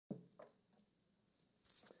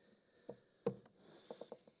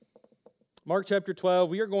Mark chapter 12,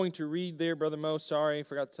 we are going to read there, Brother Mo, sorry, I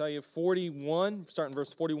forgot to tell you, 41, starting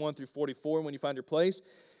verse 41 through 44. When you find your place,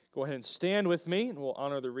 go ahead and stand with me, and we'll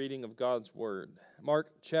honor the reading of God's Word. Mark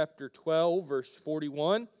chapter 12, verse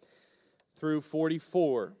 41 through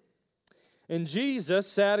 44. And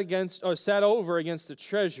Jesus sat over against the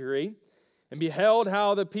treasury, and beheld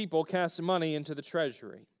how the people cast money into the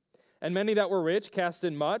treasury. And many that were rich cast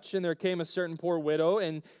in much, and there came a certain poor widow,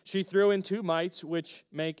 and she threw in 2 mites, which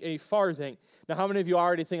make a farthing. Now, how many of you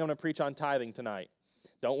already think I'm going to preach on tithing tonight?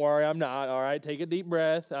 Don't worry, I'm not, all right? Take a deep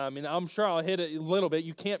breath. I'm sure I'll hit it a little bit.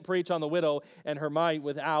 You can't preach on the widow and her mite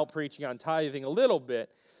without preaching on tithing a little bit,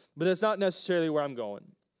 but that's not necessarily where I'm going.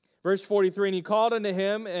 Verse 43, and he called unto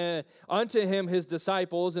him his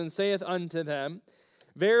disciples, and saith unto them,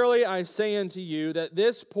 Verily I say unto you, that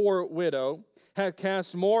this poor widow hath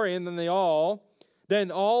cast more in than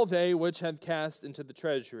all they which had cast into the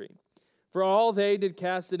treasury. For all they did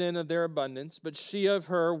cast it in of their abundance, but she of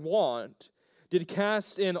her want did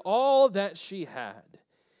cast in all that she had,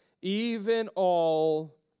 even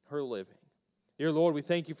all her living. Dear Lord, we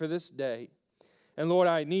thank you for this day. And Lord,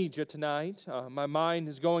 I need you tonight. My mind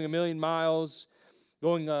is going a million miles,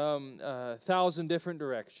 going 1,000 different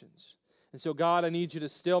directions. And so, God, I need you to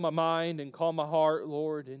still my mind and calm my heart,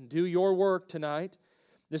 Lord, and do your work tonight.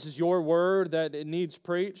 This is your word that it needs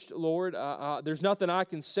preached, Lord. There's nothing I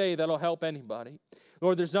can say that'll help anybody.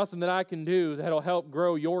 Lord, there's nothing that I can do that'll help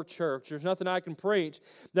grow your church. There's nothing I can preach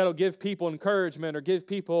that'll give people encouragement or give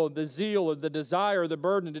people the zeal or the desire or the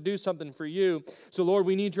burden to do something for you. So, Lord,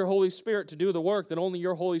 we need your Holy Spirit to do the work that only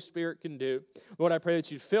your Holy Spirit can do. Lord, I pray that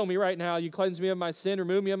you fill me right now. You cleanse me of my sin,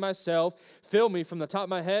 remove me of myself. Fill me from the top of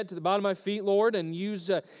my head to the bottom of my feet, Lord, and use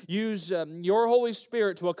your Holy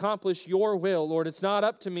Spirit to accomplish your will, Lord. It's not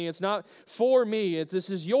up to me. It's not for me. This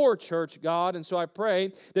is your church, God, and so I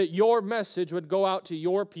pray that your message would go out to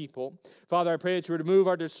your people. Father, I pray that you would remove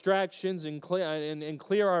our distractions and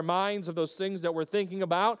clear our minds of those things that we're thinking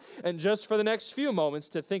about, and just for the next few moments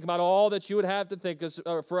to think about all that you would have to think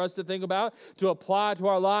for us to think about, to apply to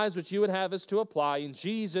our lives, which you would have us to apply. In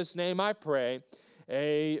Jesus' name I pray,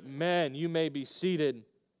 amen. You may be seated.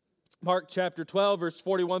 Mark chapter 12, verse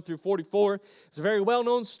 41 through 44. It's a very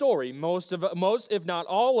well-known story. Most, if not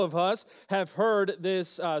all of us, have heard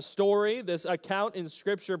this story, this account in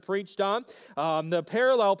Scripture preached on. The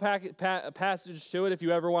parallel passage to it, if you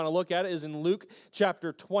ever want to look at it, is in Luke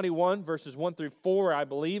chapter 21, verses 1 through 4, I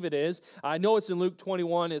believe it is. I know it's in Luke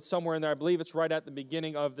 21. It's somewhere in there. I believe it's right at the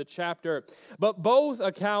beginning of the chapter. But both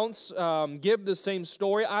accounts give the same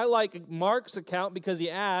story. I like Mark's account because he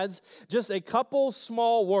adds just a couple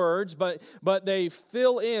small words, but they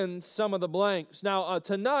fill in some of the blanks. Now,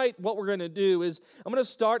 tonight, what we're going to do is I'm going to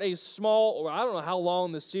start a small, or I don't know how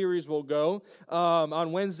long the series will go,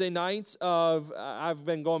 on Wednesday nights of, I've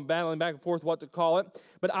been battling back and forth what to call it,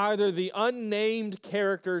 but either the unnamed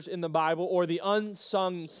characters in the Bible or the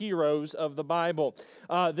unsung heroes of the Bible.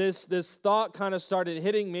 This thought kind of started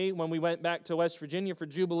hitting me when we went back to West Virginia for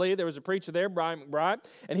Jubilee. There was a preacher there, Brian McBride,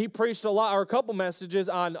 and he preached a couple messages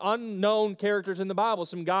on unknown characters in the Bible.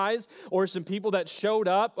 Some guys or some people that showed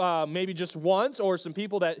up maybe just once, or some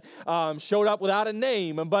people that showed up without a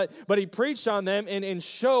name. But he preached on them and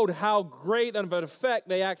showed how great of an effect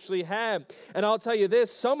they actually had. And I'll tell you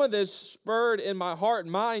this, some of this spurred in my heart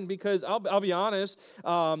and mind, because I'll be honest,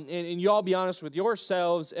 and you all be honest with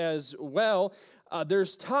yourselves as well.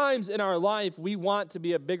 There's times in our life we want to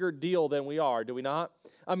be a bigger deal than we are, do we not?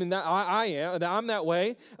 I mean, I am. I'm that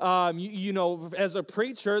way. You know, as a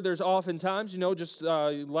preacher, there's oftentimes, just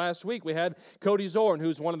last week we had Cody Zorn,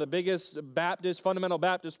 who's one of the biggest fundamental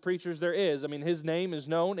Baptist preachers there is. I mean, his name is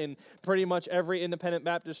known in pretty much every independent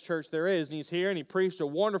Baptist church there is, and he's here, and he preached a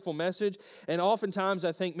wonderful message. And oftentimes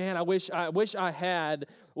I think, man, I wish I had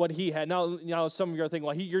what he had. Now, some of you are thinking,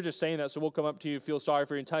 well, you're just saying that, so we'll come up to you, feel sorry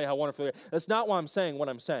for you, and tell you how wonderful you are. That's not what I'm saying.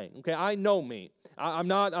 Okay, I know me. I'm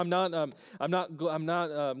not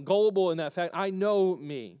gullible in that fact. I know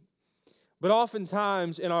me. But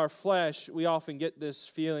oftentimes in our flesh, we often get this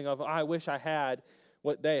feeling of, I wish I had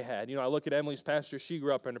what they had. I look at Emily's pastor she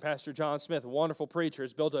grew up under, Pastor John Smith, a wonderful preacher,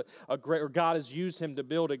 has built a great, or God has used him to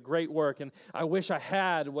build a great work, and I wish I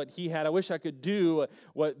had what he had. I wish I could do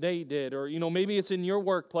what they did. Or, maybe it's in your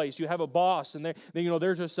workplace. You have a boss, and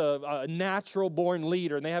they're just a natural-born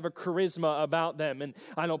leader, and they have a charisma about them. And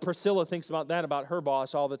I know Priscilla thinks about that about her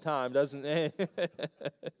boss all the time, doesn't it?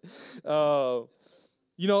 Oh.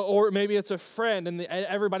 You know, or maybe it's a friend, and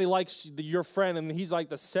everybody likes your friend, and he's like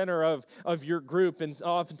the center of your group, and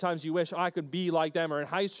oftentimes you wish, I could be like them. Or in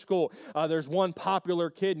high school, there's one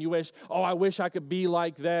popular kid, and you wish, I wish I could be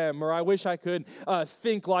like them, or I wish I could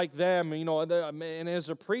think like them. You know, and as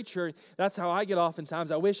a preacher, that's how I get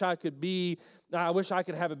oftentimes. I wish I could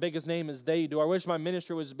have as big a name as they do. I wish my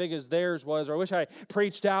ministry was as big as theirs was. Or I wish I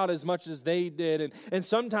preached out as much as they did. And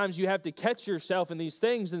sometimes you have to catch yourself in these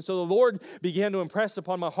things. And so the Lord began to impress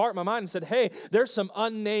upon my heart, my mind, and said, hey, there's some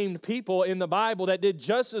unnamed people in the Bible that did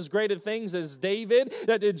just as great of things as David,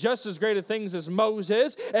 that did just as great of things as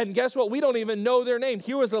Moses. And guess what? We don't even know their name.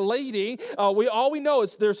 Here was a lady. All we know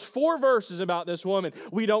is there's 4 verses about this woman.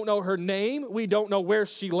 We don't know her name. We don't know where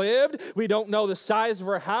she lived. We don't know the size of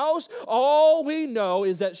her house. All we know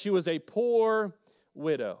is that she was a poor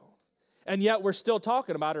widow. And yet we're still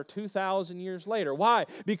talking about her 2,000 years later. Why?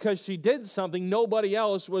 Because she did something nobody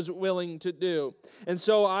else was willing to do. And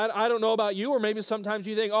so I don't know about you, or maybe sometimes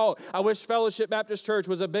you think, I wish Fellowship Baptist Church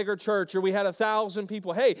was a bigger church, or we had 1,000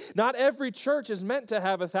 people. Hey, not every church is meant to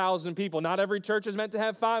have 1,000 people. Not every church is meant to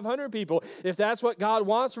have 500 people. If that's what God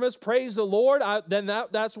wants from us, praise the Lord, then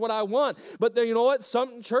that's what I want. But you know what?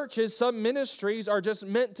 Some churches, some ministries are just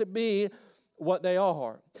meant to be what they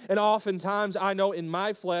are. And oftentimes, I know in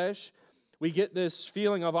my flesh, we get this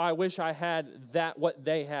feeling of, I wish I had what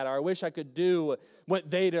they had. Or I wish I could do what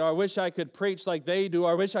they do. Or I wish I could preach like they do.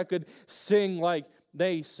 Or I wish I could sing like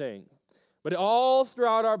they sing. But all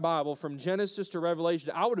throughout our Bible, from Genesis to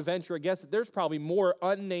Revelation, I would venture a guess that there's probably more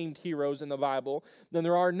unnamed heroes in the Bible than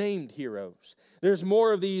there are named heroes. There's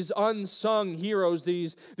more of these unsung heroes,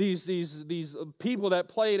 these people that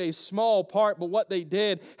played a small part, but what they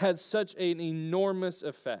did had such an enormous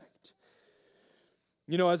effect.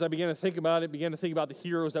 You know, as I began to think about the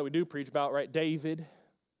heroes that we do preach about, right? David.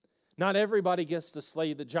 Not everybody gets to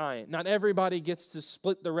slay the giant. Not everybody gets to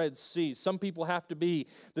split the Red Sea. Some people have to be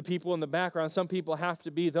the people in the background. Some people have to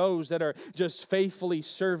be those that are just faithfully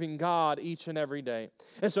serving God each and every day.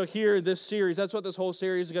 And so here in this series, that's what this whole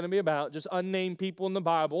series is going to be about, just unnamed people in the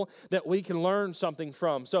Bible that we can learn something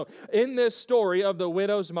from. So in this story of the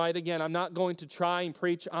widow's mite, again, I'm not going to try and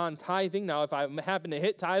preach on tithing. Now, if I happen to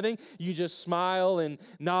hit tithing, you just smile and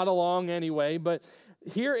nod along anyway. But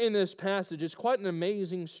here in this passage, it's quite an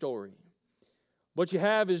amazing story. What you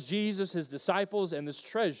have is Jesus, his disciples, and this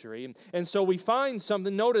treasury. And so we find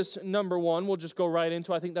something. Notice number 1, we'll just go right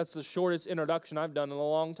into, I think that's the shortest introduction I've done in a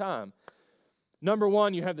long time. Number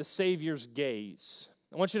 1, you have the Savior's gaze.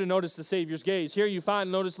 I want you to notice the Savior's gaze. Here you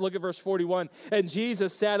find, look at verse 41. And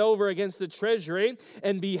Jesus sat over against the treasury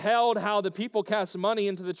and beheld how the people cast money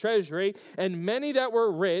into the treasury, and many that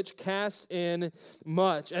were rich cast in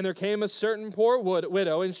much. And there came a certain poor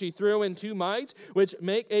widow, and she threw in 2 mites, which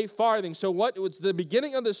make a farthing. So what's the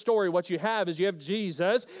beginning of the story? What you have is you have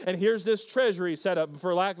Jesus, and here's this treasury set up.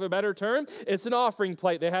 For lack of a better term, it's an offering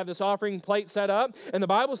plate. They have this offering plate set up, and the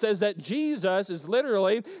Bible says that Jesus is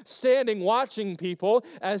literally standing watching people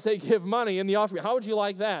as they give money in the offering. How would you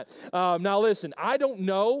like that? Now listen, I don't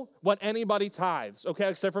know what anybody tithes, okay,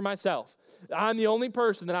 except for myself. I'm the only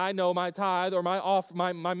person that I know my tithe or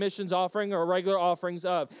my missions offering or regular offerings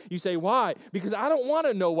of. You say, why? Because I don't want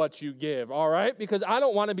to know what you give, all right? Because I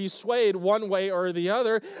don't want to be swayed one way or the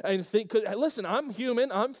other and think, listen, I'm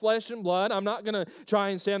human, I'm flesh and blood. I'm not going to try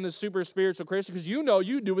and stand the super spiritual Christian because you know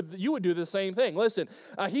you would do the same thing. Listen,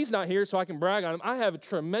 he's not here so I can brag on him. I have a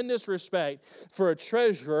tremendous respect for a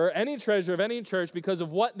treasurer, any treasurer of any church because of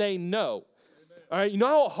what they know. Amen. All right, you know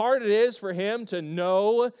how hard it is for him to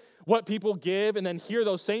know what people give and then hear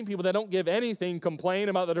those same people that don't give anything complain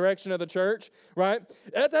about the direction of the church, right?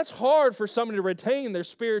 That's hard for somebody to retain their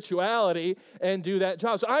spirituality and do that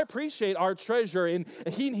job. So I appreciate our treasurer, and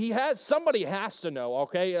somebody has to know,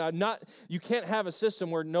 okay? You can't have a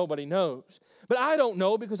system where nobody knows. But I don't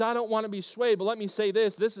know because I don't want to be swayed. But let me say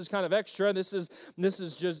this is kind of extra. This is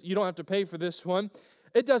just, you don't have to pay for this one.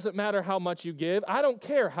 It doesn't matter how much you give. I don't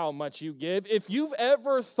care how much you give. If you've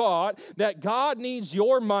ever thought that God needs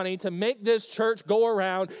your money to make this church go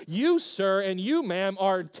around, you, sir, and you, ma'am,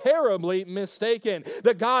 are terribly mistaken.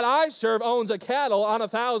 The God I serve owns a cattle on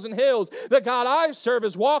 1,000 hills. The God I serve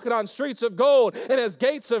is walking on streets of gold and has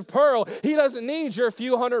gates of pearl. He doesn't need your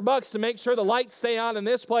few $100 to make sure the lights stay on in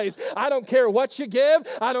this place. I don't care what you give.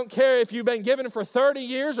 I don't care if you've been giving for 30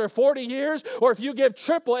 years or 40 years or if you give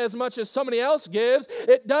triple as much as somebody else gives.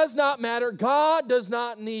 It does not matter. God does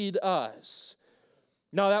not need us.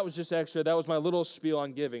 Now, that was just extra. That was my little spiel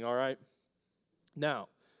on giving, all right? Now,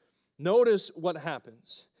 notice what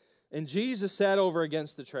happens. And Jesus sat over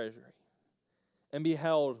against the treasury and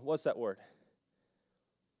beheld, what's that word?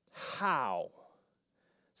 How?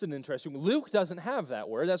 It's an interesting. Luke doesn't have that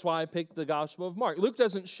word. That's why I picked the Gospel of Mark. Luke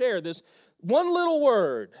doesn't share this. One little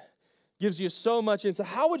word gives you so much insight.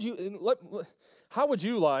 How would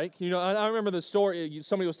you like, I remember the story,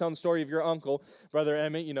 somebody was telling the story of your uncle, Brother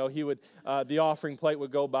Emmett, he would, the offering plate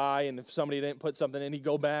would go by, and if somebody didn't put something in, he'd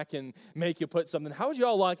go back and make you put something. How would you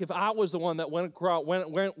all like if I was the one that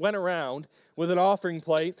went around with an offering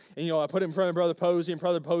plate, and, I put it in front of Brother Posey, and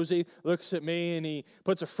Brother Posey looks at me, and he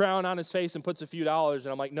puts a frown on his face and puts a few dollars,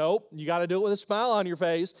 and I'm like, nope, you got to do it with a smile on your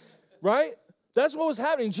face, right? That's what was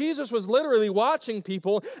happening. Jesus was literally watching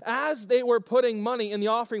people as they were putting money in the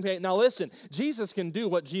offering plate. Now listen, Jesus can do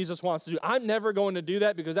what Jesus wants to do. I'm never going to do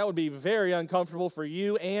that because that would be very uncomfortable for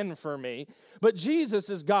you and for me. But Jesus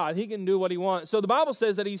is God. He can do what he wants. So the Bible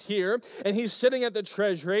says that he's here and he's sitting at the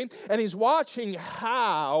treasury and he's watching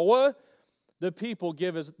how the people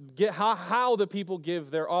how the people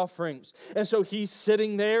give their offerings. And so he's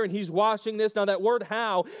sitting there and he's watching this. Now that word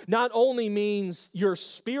how not only means your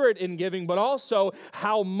spirit in giving, but also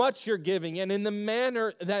how much you're giving and in the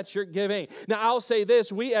manner that you're giving. Now I'll say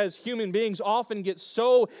this, we as human beings often get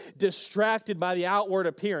so distracted by the outward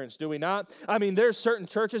appearance, do we not? I mean, there's certain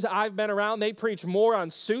churches I've been around, they preach more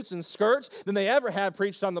on suits and skirts than they ever have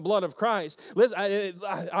preached on the blood of Christ. Listen,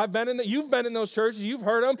 you've been in those churches, you've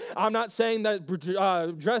heard them. I'm not saying that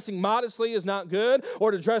dressing modestly is not good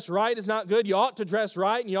or to dress right is not good. You ought to dress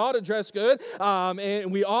right and you ought to dress good,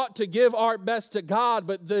 and we ought to give our best to God.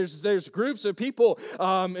 But there's groups of people,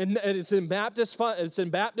 and it's in Baptist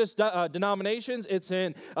denominations. It's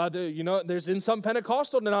in there's in some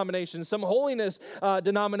Pentecostal denominations, some holiness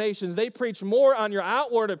denominations. They preach more on your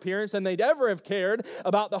outward appearance than they'd ever have cared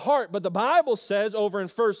about the heart. But the Bible says over in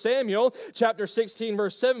 1 Samuel chapter 16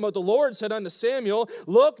 verse 7, but the Lord said unto Samuel,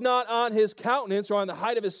 look not on his countenance or on the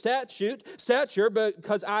height of his stature,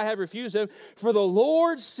 because I have refused him. For the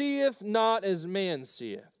Lord seeth not as man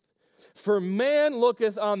seeth. For man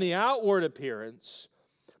looketh on the outward appearance,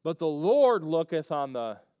 but the Lord looketh on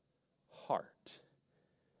the heart.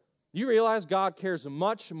 You realize God cares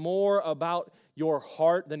much more about your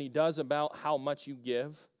heart than he does about how much you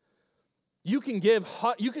give? You can give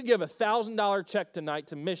a $1,000 check tonight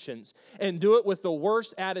to missions and do it with the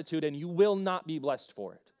worst attitude, and you will not be blessed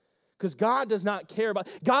for it. Because God does not care about,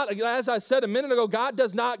 God, as I said a minute ago, God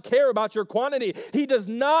does not care about your quantity. He does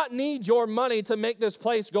not need your money to make this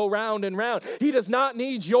place go round and round. He does not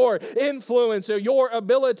need your influence or your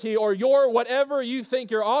ability or your whatever you think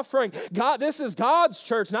you're offering. God, this is God's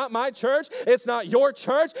church, not my church. It's not your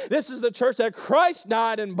church. This is the church that Christ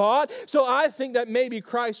died and bought. So I think that maybe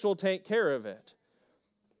Christ will take care of it.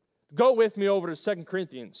 Go with me over to 2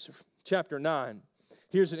 Corinthians chapter 9.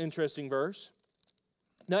 Here's an interesting verse.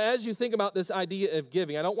 Now, as you think about this idea of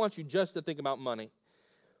giving, I don't want you just to think about money.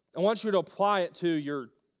 I want you to apply it to your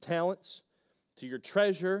talents, to your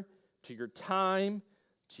treasure, to your time,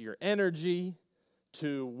 to your energy,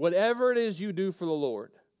 to whatever it is you do for the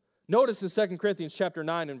Lord. Notice in 2 Corinthians chapter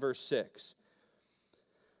 9 and verse 6.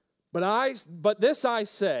 But this I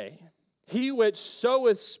say, he which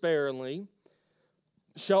soweth sparingly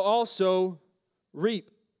shall also reap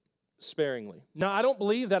sparingly. Now, I don't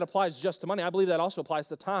believe that applies just to money. I believe that also applies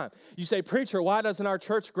to time. You say, preacher, why doesn't our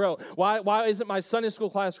church grow? Why isn't my Sunday school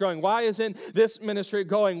class growing? Why isn't this ministry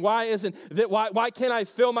going? Why can't I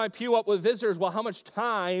fill my pew up with visitors? Well, how much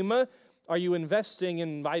time are you investing in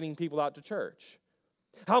inviting people out to church?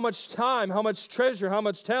 How much time, how much treasure, how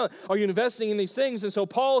much talent are you investing in these things? And so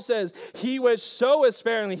Paul says, he which soweth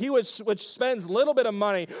sparingly, he which spends a little bit of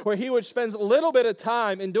money, or he which spends a little bit of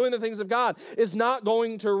time in doing the things of God is not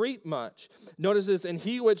going to reap much. Notice this, and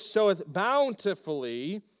he which soweth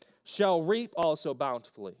bountifully shall reap also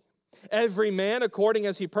bountifully. Every man according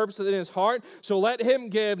as he purposeth in his heart, so let him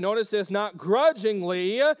give, notice this, not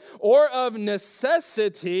grudgingly or of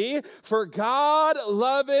necessity, for God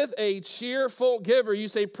loveth a cheerful giver. You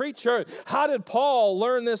say, preacher, how did Paul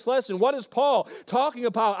learn this lesson? What is Paul talking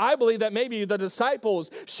about? I believe that maybe the disciples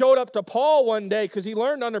showed up to Paul one day because he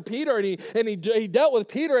learned under Peter and he dealt with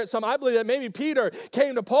Peter at some. I believe that maybe Peter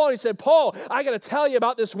came to Paul and he said, Paul, I got to tell you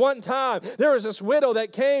about this one time. There was this widow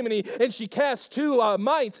that came and she cast 2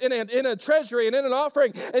 mites in a treasury and in an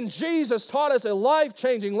offering, and Jesus taught us a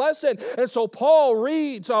life-changing lesson. And so Paul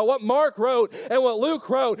reads what Mark wrote and what Luke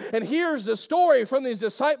wrote and hears the story from these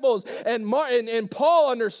disciples, and Paul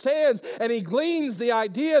understands and he gleans the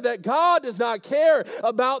idea that God does not care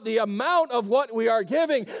about the amount of what we are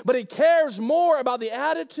giving, but he cares more about the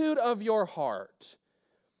attitude of your heart.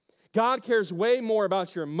 God cares way more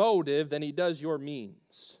about your motive than he does your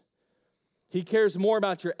means. He cares more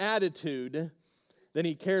about your attitude than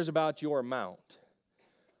he cares about your amount.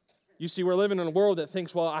 You see, we're living in a world that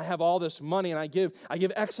thinks, well, I have all this money and I give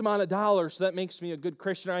X amount of dollars, so that makes me a good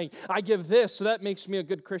Christian. I give this, so that makes me a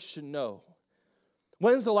good Christian. No.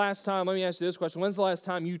 When's the last time, let me ask you this question, when's the last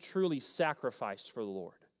time you truly sacrificed for the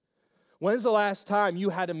Lord? When's the last time you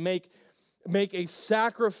had to make a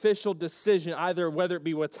sacrificial decision, either whether it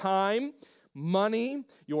be with time, money,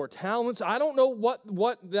 your talents? I don't know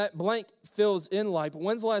what that blank fills in like, but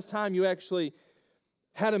when's the last time you actually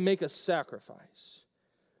had to make a sacrifice?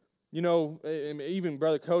 You know, even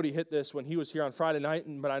Brother Cody hit this when he was here on Friday night,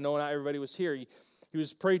 but I know not everybody was here. He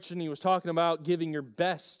was preaching, he was talking about giving your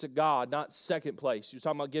best to God, not second place. He was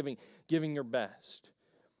talking about giving your best.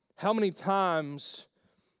 How many times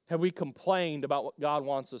have we complained about what God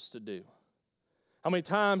wants us to do? How many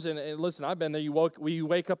times, and listen, I've been there, you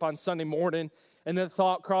wake up on Sunday morning, and the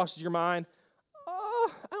thought crosses your mind,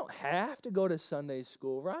 oh, I don't have to go to Sunday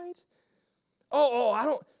school, right?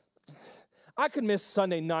 I could miss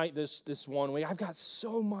Sunday night this 1 week. I've got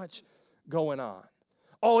so much going on.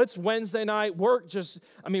 Oh, it's Wednesday night. Work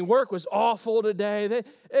was awful today.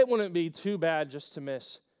 It wouldn't be too bad just to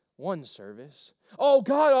miss one service. Oh,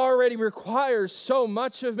 God already requires so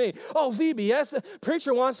much of me. Oh, VBS, the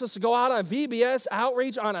preacher wants us to go out on VBS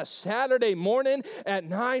outreach on a Saturday morning at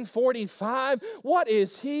 9:45. What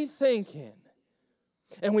is he thinking?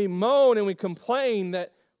 And we moan and we complain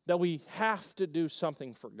that we have to do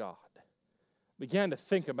something for God. Began to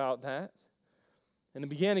think about that, and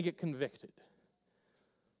began to get convicted.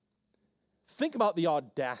 Think about the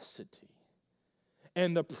audacity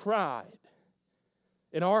and the pride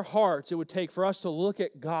in our hearts it would take for us to look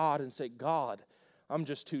at God and say, God, I'm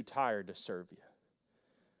just too tired to serve you.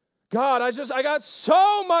 God, I got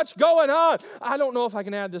so much going on. I don't know if I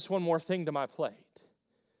can add this one more thing to my plate.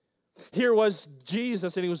 Here was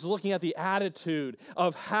Jesus, and he was looking at the attitude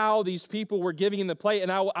of how these people were giving him the plate. And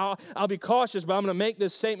I'll be cautious, but I'm going to make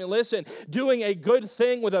this statement. Listen, doing a good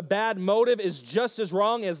thing with a bad motive is just as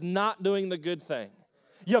wrong as not doing the good thing.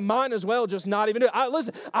 You might as well just not even do it.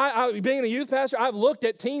 Listen, being a youth pastor, I've looked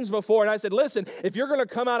at teens before, and I said, listen, if you're going to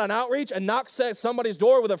come out on outreach and knock somebody's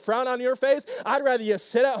door with a frown on your face, I'd rather you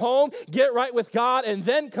sit at home, get right with God, and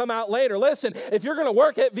then come out later. Listen, if you're going to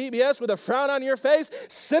work at VBS with a frown on your face,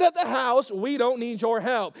 sit at the house. We don't need your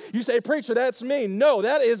help. You say, preacher, that's me. No,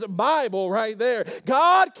 that is Bible right there.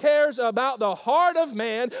 God cares about the heart of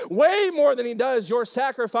man way more than he does your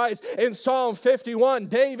sacrifice. In Psalm 51,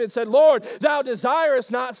 David said, Lord, thou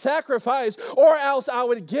desirest not sacrifice, or else I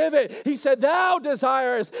would give it. He said, thou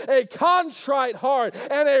desirest a contrite heart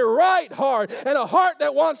and a right heart and a heart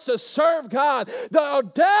that wants to serve God. The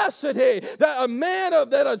audacity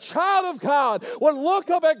that a child of God would look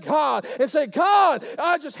up at God and say, God,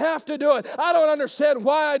 I just have to do it. I don't understand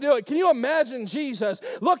why I do it. Can you imagine Jesus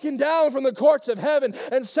looking down from the courts of heaven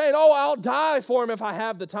and saying, oh, I'll die for him if I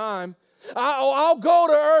have the time. I'll go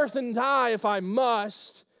to earth and die if I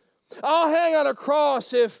must. I'll hang on a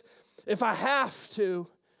cross if I have to.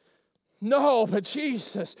 No, but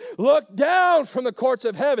Jesus looked down from the courts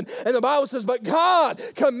of heaven, and the Bible says, but God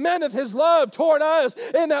commendeth his love toward us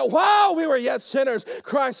in that while we were yet sinners,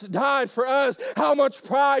 Christ died for us. How much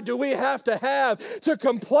pride do we have to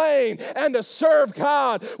complain and to serve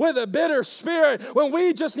God with a bitter spirit when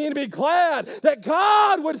we just need to be glad that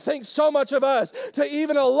God would think so much of us to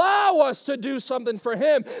even allow us to do something for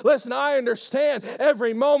him? Listen, I understand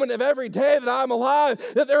every moment of every day that I'm alive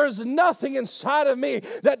that there is nothing inside of me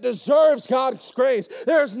that deserves God's grace.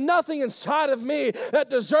 There's nothing inside of me that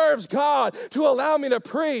deserves God to allow me to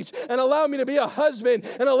preach and allow me to be a husband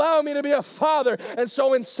and allow me to be a father. And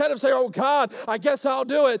so instead of saying, oh God, I guess I'll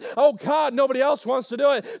do it. Oh God, nobody else wants to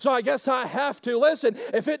do it, so I guess I have to. Listen,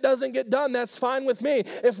 if it doesn't get done, that's fine with me.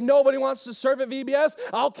 If nobody wants to serve at VBS,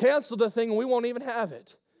 I'll cancel the thing and we won't even have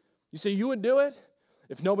it. You say you would do it?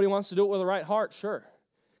 If nobody wants to do it with the right heart, sure,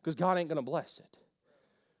 because God ain't going to bless it.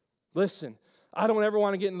 Listen, I don't ever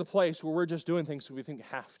want to get in the place where we're just doing things because we think we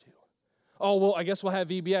have to. Oh, well, I guess we'll have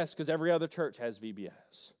VBS because every other church has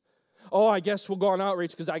VBS. Oh, I guess we'll go on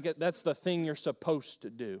outreach because that's the thing you're supposed to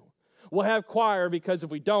do. We'll have choir because if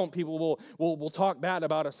we don't, people will talk bad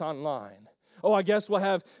about us online. Oh, I guess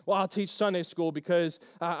I'll teach Sunday school because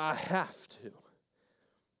I have to.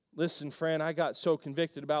 Listen, friend, I got so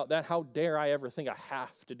convicted about that. How dare I ever think I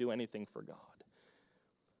have to do anything for God?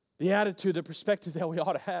 The attitude, the perspective that we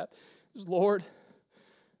ought to have is, Lord,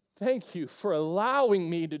 thank you for allowing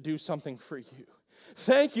me to do something for you.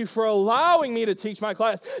 Thank you for allowing me to teach my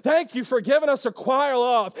class. Thank you for giving us a choir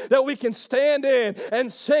loft that we can stand in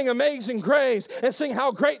and sing Amazing Grace and sing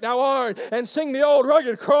How Great Thou Art and sing the old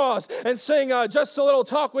rugged cross and sing Just a Little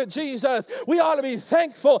Talk with Jesus. We ought to be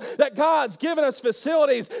thankful that God's given us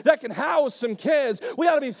facilities that can house some kids. We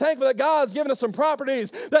ought to be thankful that God's given us some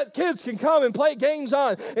properties that kids can come and play games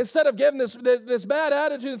on instead of giving this bad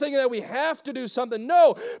attitude and thinking that we have to do something.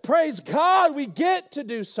 No, praise God, we get to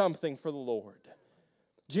do something for the Lord.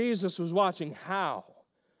 Jesus was watching how.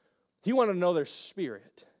 He wanted to know their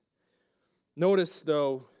spirit. Notice,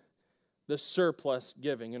 though, the surplus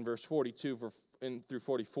giving in verse 42 through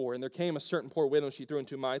 44. And there came a certain poor widow, and she threw in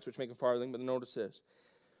 2 mites, which make a farthing, but notice this.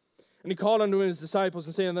 And he called unto his disciples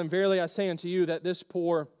and said unto them, Verily I say unto you that this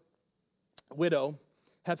poor widow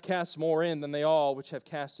hath cast more in than they all which have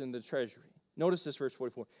cast in the treasury. Notice this, verse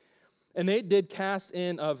 44. And they did cast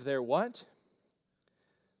in of their what?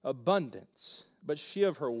 Abundance. But she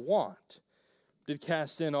of her want did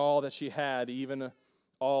cast in all that she had, even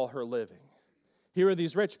all her living. Here are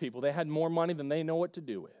these rich people. They had more money than they know what to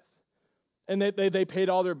do with. And they paid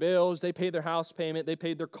all their bills. They paid their house payment. They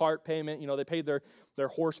paid their cart payment. They paid their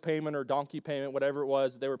horse payment or donkey payment, whatever it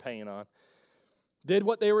was that they were paying on. Did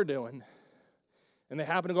what they were doing. And they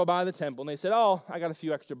happened to go by the temple. And they said, oh, I got a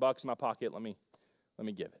few extra bucks in my pocket. Let me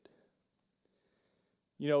give it.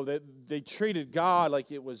 They treated God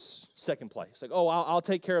like it was second place. Like, oh, I'll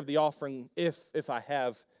take care of the offering if I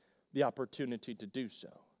have the opportunity to do so.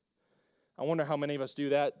 I wonder how many of us do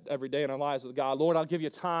that every day in our lives with God. Lord, I'll give you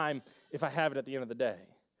time if I have it at the end of the day.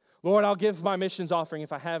 Lord, I'll give my missions offering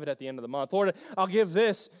if I have it at the end of the month. Lord, I'll give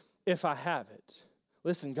this if I have it.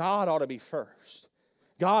 Listen, God ought to be first.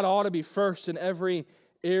 God ought to be first in every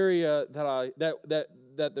area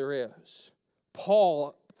that there is.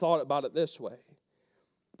 Paul thought about it this way.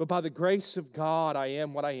 But by the grace of God, I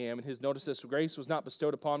am what I am. And notice this, grace was not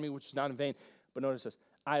bestowed upon me, which is not in vain. But notice this,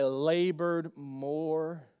 I labored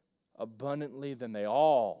more abundantly than they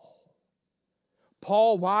all.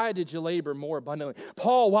 Paul, why did you labor more abundantly?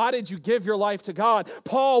 Paul, why did you give your life to God?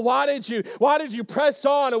 Paul, why did you press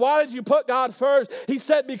on? And why did you put God first? He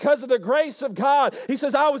said, because of the grace of God. He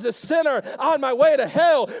says, I was a sinner on my way to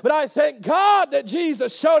hell, but I thank God that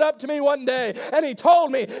Jesus showed up to me one day, and he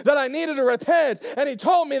told me that I needed to repent, and he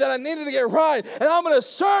told me that I needed to get right, and I'm going to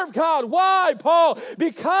serve God. Why, Paul?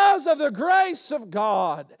 Because of the grace of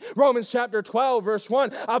God. Romans chapter 12, verse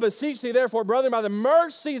 1, I beseech thee, therefore, brethren, by the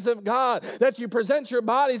mercies of God, that you present your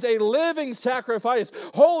bodies a living sacrifice,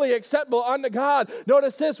 holy, acceptable unto God.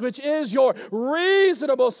 Notice this, which is your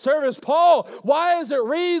reasonable service. Paul, why is it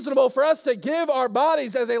reasonable for us to give our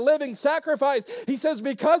bodies as a living sacrifice? He says,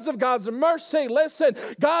 because of God's mercy. Listen,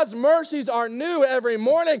 God's mercies are new every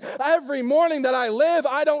morning. Every morning that I live,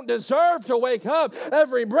 I don't deserve to wake up.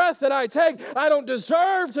 Every breath that I take, I don't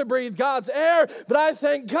deserve to breathe God's air, but I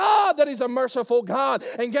thank God that he's a merciful God.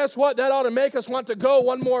 And guess what? That ought to make us want to go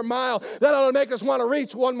one more mile. That ought to make us want to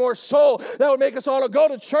reach one more soul. That would make us all to go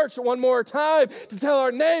to church one more time, to tell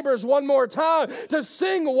our neighbors one more time, to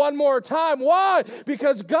sing one more time. Why?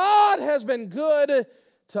 Because God has been good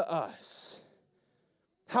to us.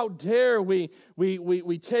 How dare we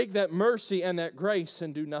take that mercy and that grace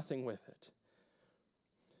and do nothing with it?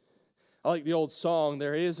 I like the old song,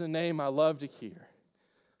 there is a name I love to hear.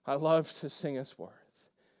 I love to sing its worth.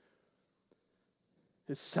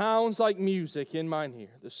 It sounds like music in mine ear,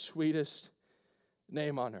 the sweetest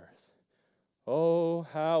name on earth. Oh,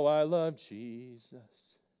 how I love Jesus.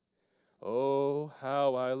 Oh,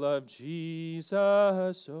 how I love Jesus.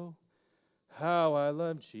 Oh, how I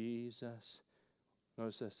love Jesus.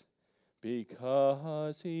 Notice this.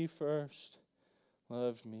 Because he first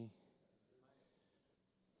loved me.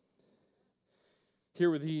 Here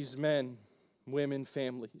were these men, women,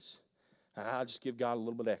 families. I'll just give God a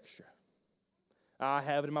little bit extra. I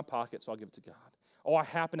have it in my pocket, so I'll give it to God. Oh, I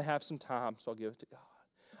happen to have some time, so I'll give it to God.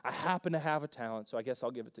 I happen to have a talent, so I guess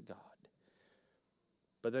I'll give it to God.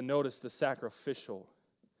 But then notice the sacrificial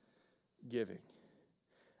giving.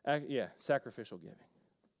 Sacrificial giving.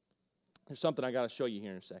 There's something I got to show you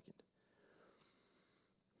here in a second.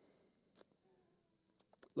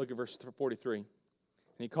 Look at verse 43. And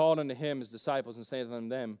he called unto him his disciples and said unto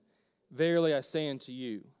them, Verily I say unto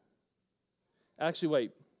you. Actually,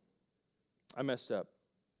 wait. I messed up.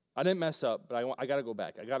 I didn't mess up, but I got to go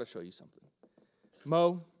back. I got to show you something.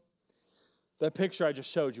 Mo, that picture I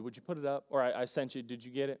just showed you, would you put it up? Or I sent you, did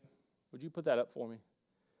you get it? Would you put that up for me?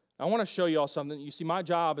 I want to show you all something. You see, my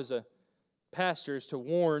job as a pastor is to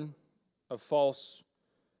warn of false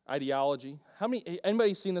ideology.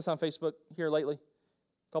 Anybody seen this on Facebook here lately?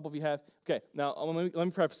 A couple of you have? Okay, now let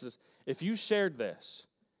me preface this. If you shared this,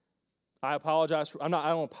 I apologize. I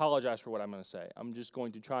don't apologize for what I'm going to say. I'm just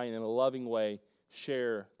going to try and in a loving way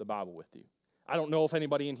share the Bible with you. I don't know if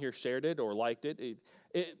anybody in here shared it or liked it.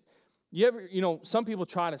 Some people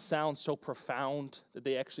try to sound so profound that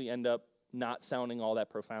they actually end up not sounding all that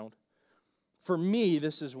profound. For me,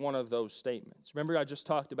 this is one of those statements. Remember, I just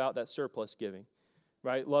talked about that surplus giving,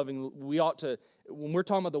 right? We ought to, when we're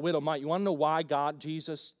talking about the widow Mite, you want to know why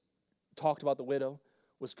Jesus talked about the widow?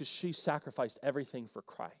 Was because she sacrificed everything for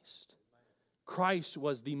Christ. Christ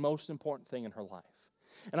was the most important thing in her life.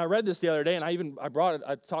 And I read this the other day, and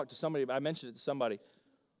I talked to somebody, I mentioned it to somebody.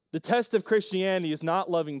 The test of Christianity is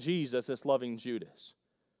not loving Jesus, it's loving Judas.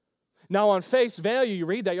 Now, on face value, you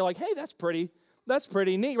read that, you're like, hey, that's pretty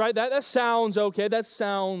neat, right? That sounds okay, that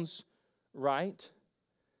sounds right.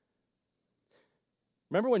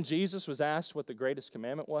 Remember when Jesus was asked what the greatest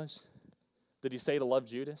commandment was? Did he say to love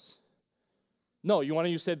Judas? No,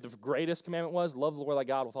 you said the greatest commandment was love the Lord thy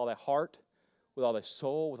God with all thy heart, with all thy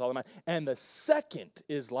soul, with all thy mind. And the second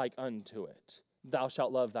is like unto it. Thou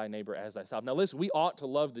shalt love thy neighbor as thyself. Now listen, we ought to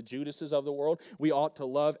love the Judases of the world. We ought to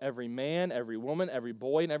love every man, every woman, every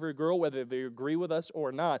boy, and every girl, whether they agree with us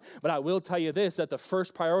or not. But I will tell you this, that the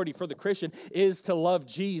first priority for the Christian is to love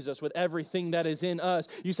Jesus with everything that is in us.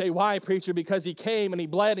 You say, why, preacher? Because he came and he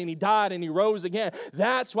bled and he died and he rose again.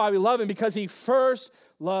 That's why we love him, because he first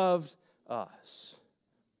loved us.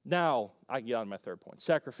 Now, I get on my third point,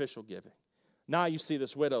 sacrificial giving. Now you see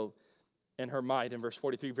this widow and her mite in verse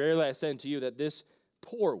 43. Verily I say unto you that this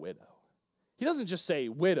poor widow, he doesn't just say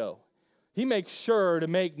widow. He makes sure to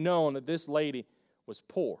make known that this lady was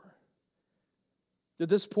poor. That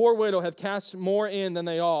this poor widow hath cast more in than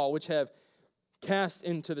they all, which have cast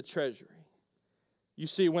into the treasury. You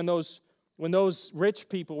see, when those rich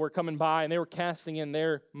people were coming by and they were casting in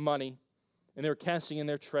their money and they were casting in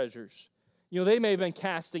their treasures, they may have been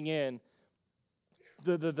casting in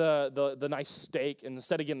the nice steak, and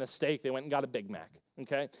instead of getting a steak, they went and got a Big Mac,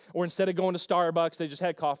 okay? Or instead of going to Starbucks, they just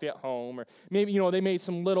had coffee at home, or maybe, they made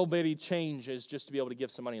some little bitty changes just to be able to give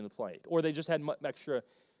some money in the plate, or they just had extra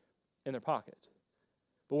in their pocket.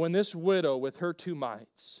 But when this widow with her two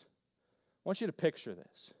mites, I want you to picture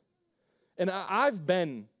this. And I've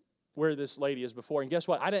been where this lady is before, and guess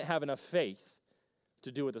what? I didn't have enough faith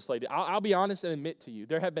to do what this lady did. I'll be honest and admit to you,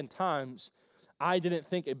 there have been times I didn't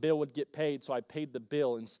think a bill would get paid, so I paid the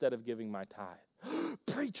bill instead of giving my tithe.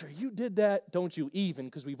 Preacher, you did that? Don't you even?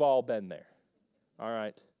 Because we've all been there. All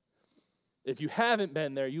right? If you haven't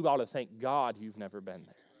been there, you ought to thank God you've never been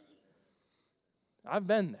there. I've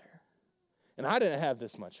been there, and I didn't have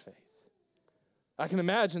this much faith. I can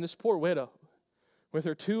imagine this poor widow with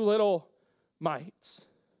her two little mites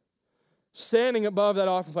standing above that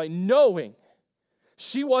offering plate, knowing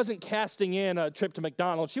she wasn't casting in a trip to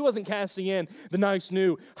McDonald's. She wasn't casting in the nice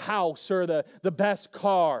new house or the best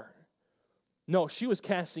car. No, she was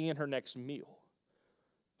casting in her next meal.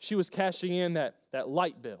 She was cashing in that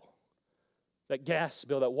light bill, that gas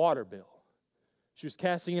bill, that water bill. She was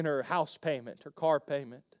casting in her house payment, her car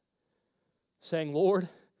payment, saying, Lord,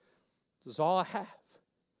 this is all I have.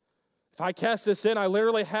 If I cast this in, I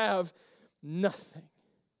literally have nothing.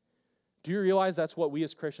 Do you realize that's what we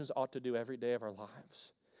as Christians ought to do every day of our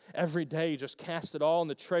lives? Every day, just cast it all in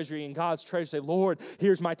the treasury, in God's treasury. Say, Lord,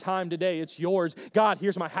 here's my time today. It's yours. God,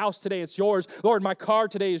 here's my house today. It's yours. Lord, my car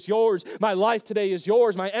today is yours. My life today is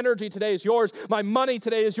yours. My energy today is yours. My money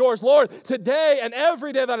today is yours. Lord, today and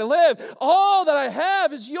every day that I live, all that I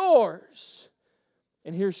have is yours.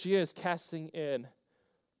 And here she is casting in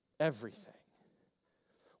everything.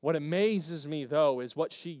 What amazes me, though, is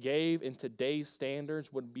what she gave in today's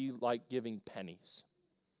standards would be like giving pennies.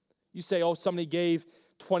 You say, oh, somebody gave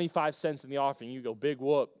 25 cents in the offering. You go, big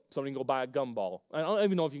whoop. Somebody can go buy a gumball. I don't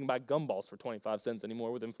even know if you can buy gumballs for 25 cents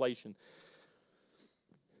anymore with inflation.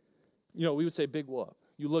 We would say big whoop.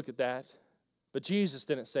 You look at that. But Jesus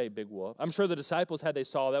didn't say big whoop. I'm sure the disciples, had they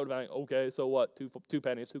saw that, would have been like, okay, so what? Two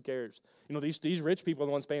pennies, who cares? These rich people are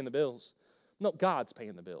the ones paying the bills. No, God's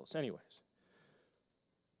paying the bills. Anyways.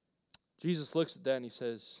 Jesus looks at that and he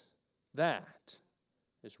says, that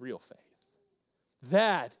is real faith.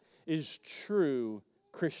 That is true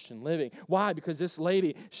Christian living. Why? Because this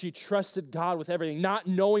lady, she trusted God with everything, not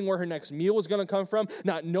knowing where her next meal was going to come from,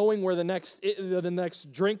 not knowing where the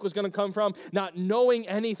next drink was going to come from, not knowing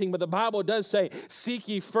anything. But the Bible does say, seek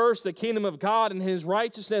ye first the kingdom of God and his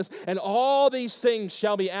righteousness, and all these things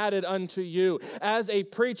shall be added unto you. As a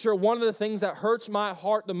preacher, one of the things that hurts my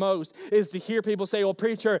heart the most is to hear people say, well,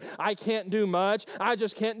 preacher, I can't do much. I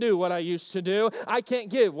just can't do what I used to do. I can't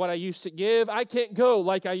give what I used to give. I can't go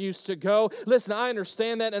like I used to go. Listen, I understand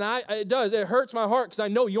understand that, and it does. It hurts my heart because I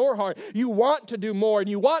know your heart. You want to do more, and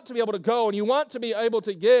you want to be able to go, and you want to be able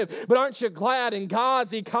to give. But aren't you glad in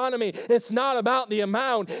God's economy, it's not about the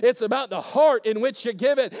amount. It's about the heart in which you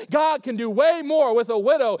give it. God can do way more with a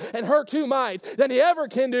widow and her 2 mites than he ever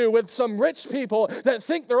can do with some rich people that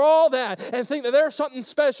think they're all that and think that they're something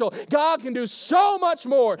special. God can do so much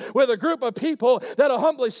more with a group of people that'll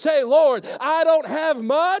humbly say, Lord, I don't have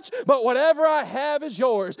much, but whatever I have is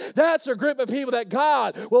yours. That's a group of people that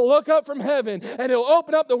God will look up from heaven and he'll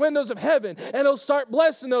open up the windows of heaven and he'll start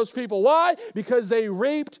blessing those people. Why? Because they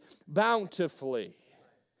reaped bountifully.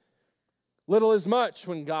 Little is much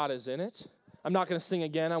when God is in it. I'm not going to sing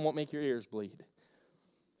again. I won't make your ears bleed.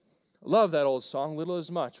 I love that old song, little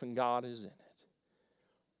is much when God is in it.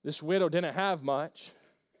 This widow didn't have much.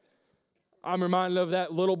 I'm reminded of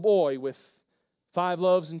that little boy with 5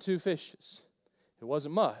 loaves and 2 fishes. It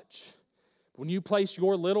wasn't much. When you place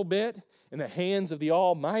your little bit in the hands of the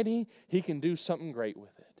Almighty, he can do something great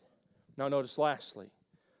with it. Now notice lastly,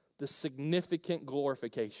 the significant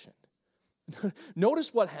glorification.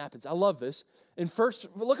 Notice what happens. I love this.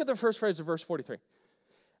 Look at the first phrase of verse 43.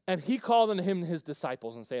 And he called unto him his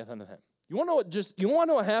disciples and saith unto them. You want to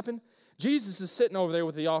know what happened? Jesus is sitting over there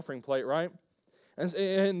with the offering plate, right?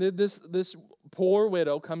 And this poor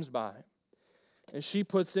widow comes by. And she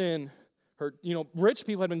puts in her, rich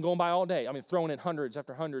people had been going by all day. I mean, throwing in hundreds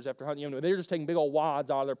after hundreds after hundreds. They're just taking big old wads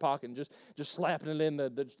out of their pocket and just slapping it in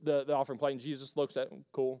the offering plate. And Jesus looks at them,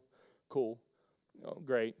 cool,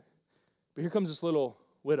 great. But here comes this little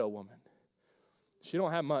widow woman. She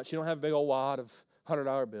don't have much. She don't have a big old wad of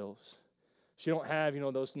 $100 bills. She don't have,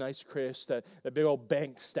 those nice crisps, that big old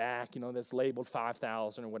bank stack, that's labeled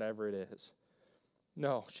 5,000 or whatever it is.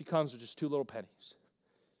 No, she comes with just 2 little pennies.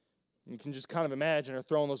 You can just kind of imagine her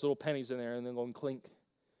throwing those little pennies in there and then going clink,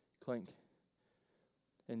 clink.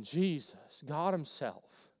 And Jesus, God himself,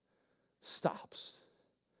 stops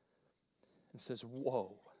and says,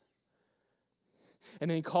 whoa. And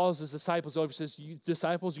then he calls his disciples over and says, you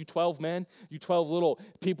disciples, you 12 men, you 12 little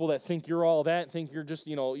people that think you're all that, think you're just,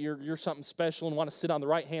 you're something special and want to sit on the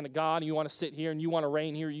right hand of God, and you want to sit here and you want to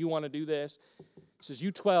reign here, you want to do this. He says,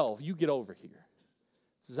 you 12, you get over here.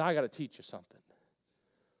 He says, I got to teach you something.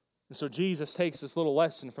 And so Jesus takes this little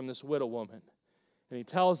lesson from this widow woman, and he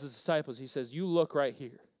tells his disciples, he says, you look right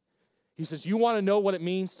here. He says, you want to know what it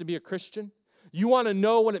means to be a Christian? You want to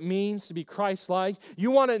know what it means to be Christ-like? You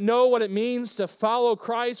want to know what it means to follow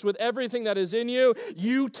Christ with everything that is in you?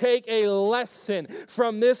 You take a lesson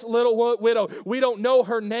from this little widow. We don't know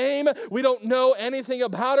her name. We don't know anything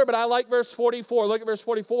about her, but I like verse 44. Look at verse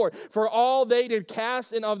 44. For all they did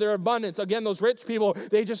cast in of their abundance. Again, those rich people,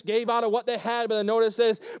 they just gave out of what they had, but then notice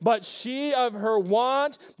this, but she of her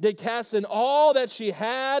want did cast in all that she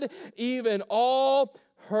had, even all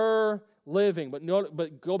her living.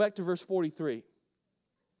 But go back to verse 43.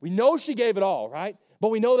 We know she gave it all, right? But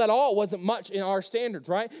we know that all wasn't much in our standards,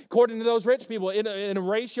 right? According to those rich people, in a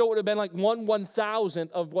ratio, it would have been like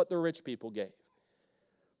 1/1000th of what the rich people gave.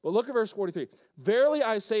 But look at verse 43. Verily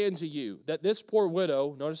I say unto you, that this poor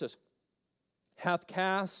widow, notice this, hath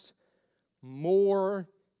cast more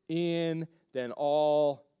in than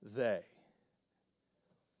all they.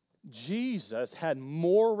 Jesus had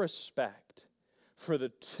more respect for the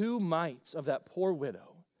 2 mites of that poor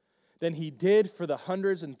widow than he did for the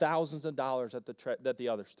hundreds and thousands of dollars that the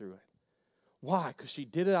others threw in. Why? Because she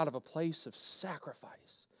did it out of a place of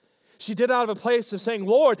sacrifice. She did it out of a place of saying,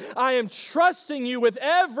 Lord, I am trusting you with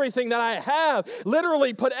everything that I have.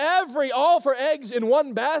 Literally put all of her eggs in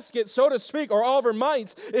one basket, so to speak, or all of her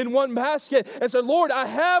mites in one basket, and said, Lord, I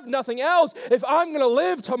have nothing else. If I'm going to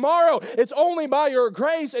live tomorrow, it's only by your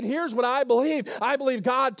grace. And here's what I believe. I believe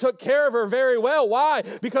God took care of her very well. Why?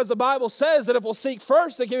 Because the Bible says that if we'll seek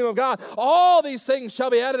first the kingdom of God, all these things shall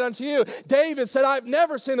be added unto you. David said, I've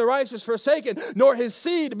never seen the righteous forsaken, nor his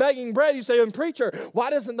seed begging bread. You say, preacher, why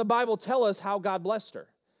doesn't the Bible tell us how God blessed her?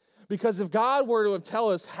 Because if God were to tell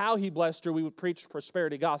us how he blessed her, we would preach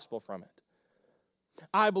prosperity gospel from it.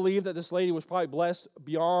 I believe that this lady was probably blessed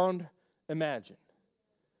beyond imagine.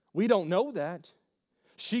 We don't know that.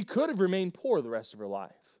 She could have remained poor the rest of her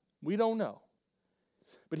life. We don't know.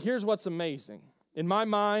 But here's what's amazing. In my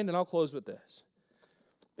mind, and I'll close with this.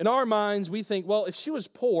 In our minds, we think, well, if she was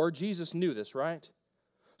poor, Jesus knew this, right?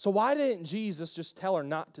 So why didn't Jesus just tell her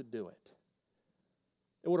not to do it?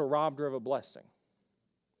 It would have robbed her of a blessing.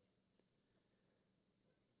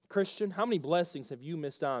 Christian, how many blessings have you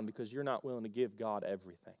missed on because you're not willing to give God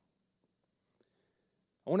everything?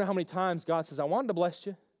 I wonder how many times God says, I wanted to bless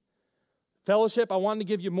you. Fellowship, I wanted to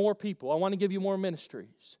give you more people. I want to give you more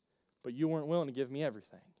ministries. But you weren't willing to give me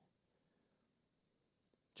everything.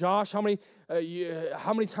 Josh, how many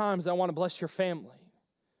times I want to bless your family,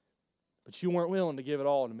 but you weren't willing to give it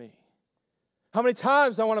all to me. How many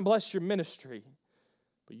times I want to bless your ministry,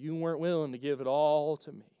 but you weren't willing to give it all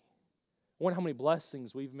to me. I wonder how many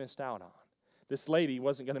blessings we've missed out on. This lady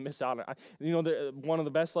wasn't going to miss out on. One of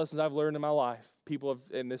the best lessons I've learned in my life,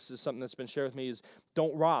 and this is something that's been shared with me, is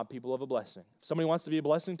don't rob people of a blessing. If somebody wants to be a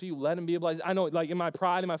blessing to you, let them be a blessing. I know, like in my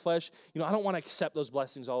pride, in my flesh, I don't want to accept those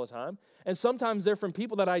blessings all the time. And sometimes they're from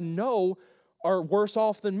people that I know are worse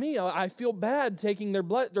off than me. I feel bad taking their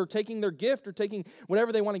or taking their gift or taking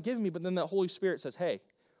whatever they want to give me, but then the Holy Spirit says, hey,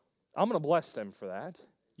 I'm going to bless them for that.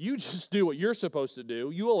 You just do what you're supposed to do.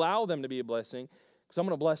 You allow them to be a blessing, because I'm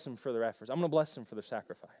going to bless them for their efforts. I'm going to bless them for their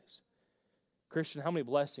sacrifice. Christian, how many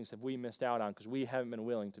blessings have we missed out on because we haven't been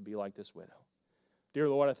willing to be like this widow? Dear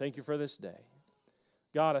Lord, I thank you for this day.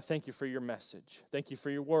 God, I thank you for your message. Thank you for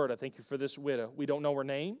your word. I thank you for this widow. We don't know her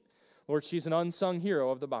name. Lord, she's an unsung hero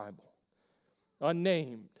of the Bible.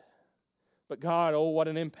 Unnamed. But God, oh, what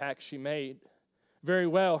an impact she made. Very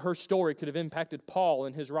well, her story could have impacted Paul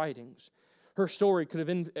in his writings. Her story could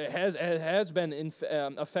have has been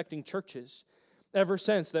affecting churches. Ever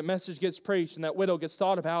since that message gets preached and that widow gets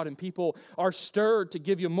thought about and people are stirred to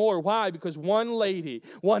give you more. Why? Because one lady,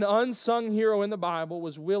 one unsung hero in the Bible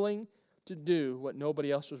was willing to do what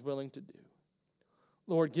nobody else was willing to do.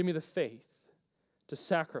 Lord, give me the faith to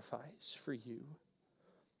sacrifice for you.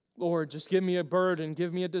 Lord, just give me a burden,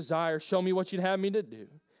 give me a desire, show me what you'd have me to do.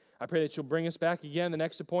 I pray that you'll bring us back again the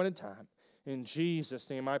next appointed time. In Jesus'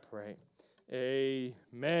 name I pray.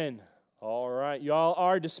 Amen. All right, you all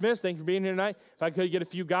are dismissed. Thank you for being here tonight. If I could get a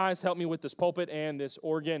few guys, help me with this pulpit and this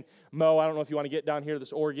organ. Mo, I don't know if you want to get down here to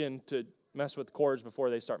this organ to mess with the chords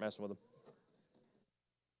before they start messing with them.